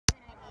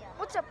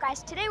What's up,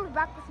 guys? Today we're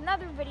back with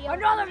another video.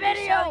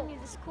 Showing you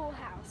this cool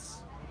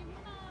house.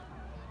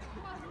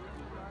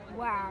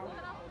 Wow.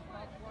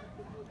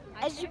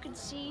 As you can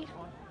see,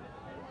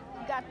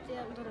 we got the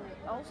little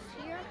elf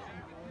here.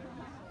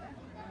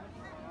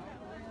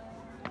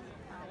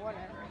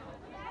 Whatever.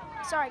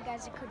 Sorry,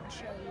 guys, I couldn't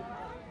show you.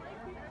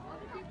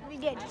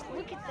 But yeah, just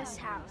look at this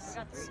house.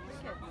 It's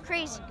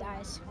crazy,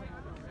 guys.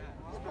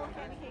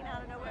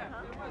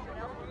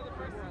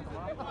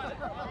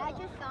 I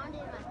just found it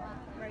in my phone.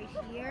 Right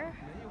here,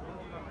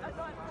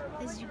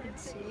 as you can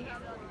see.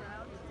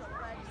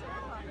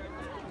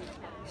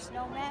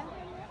 Snowman.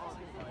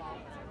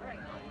 Pretty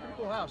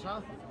cool house,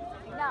 huh?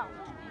 No.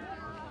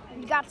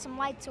 We got some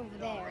lights over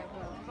there.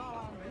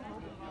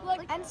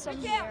 Look, and some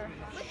here.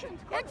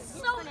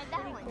 That's so.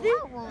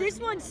 This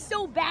one's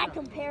so bad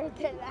compared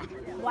to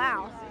that.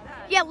 Wow.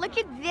 Yeah, look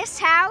at this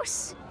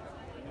house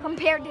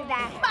compared to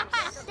that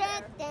house.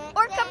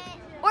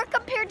 Or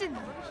compared to,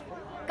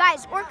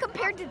 guys, or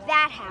compared to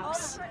that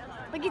house.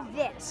 Look at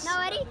this. No,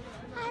 Eddie.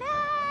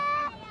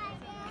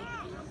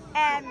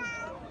 And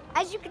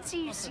as you can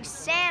see, you see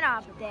Santa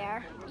up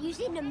there. You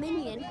see the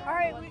minion. All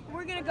right,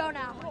 we're gonna go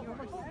now. All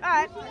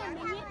right.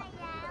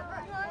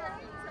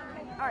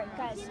 All right,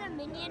 guys. See the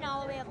minion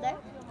all the way up there?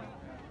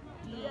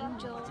 The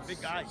angels. It's a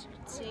big guy. As you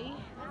can see.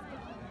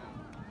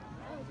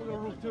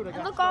 And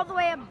And look all the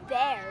way up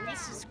there.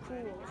 This is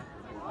cool.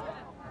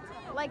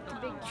 I like the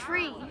big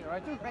tree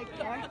right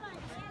there.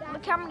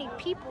 Look how many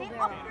people there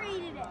are.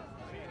 Upgraded it.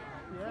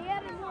 They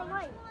added more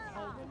lights.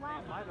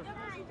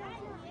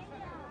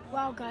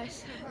 Wow,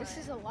 guys, this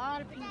is a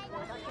lot of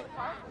people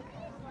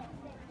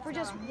for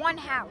just one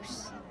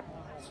house.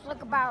 It's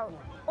like about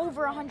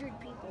over 100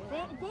 people.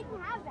 They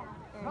didn't have that.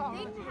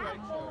 They didn't have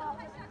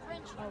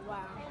Oh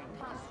wow,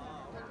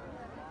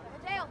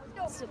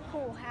 it's a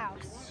cool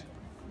house.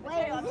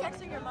 Wait, I'm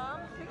texting your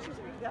mom pictures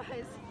of you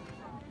guys.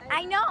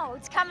 I know,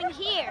 it's coming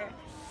here.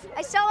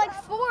 I saw like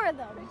 4 of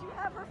them. Did you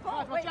have her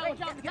phone? Watch out,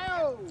 watch out,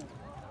 go! Did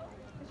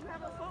you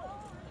have her phone?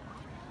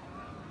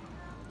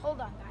 Hold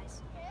on,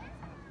 guys.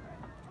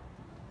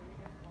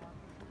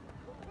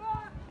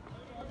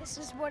 This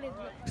is what it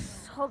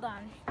looks. Hold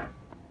on.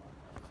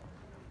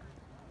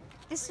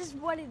 This is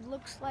what it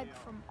looks like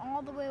from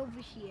all the way over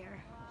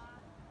here.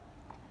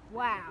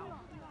 Wow.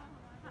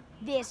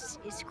 This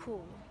is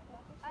cool.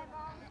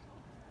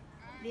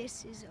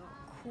 This is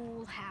a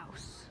cool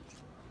house.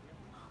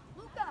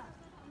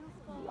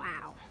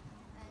 Wow.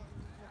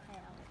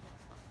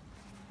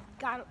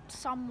 Got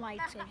some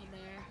lights over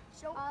there.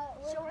 Show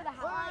her the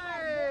house.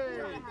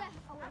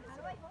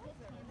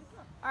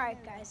 All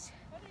right, guys.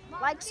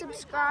 Like,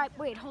 subscribe.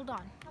 Wait, hold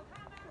on.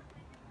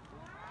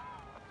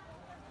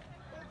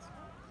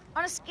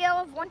 On a scale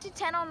of 1 to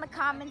 10 on the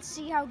comments,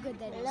 see how good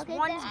that is. Look at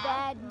 1 is that.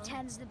 bad and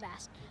 10's the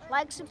best.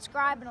 Like,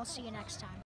 subscribe, and I'll see you next time.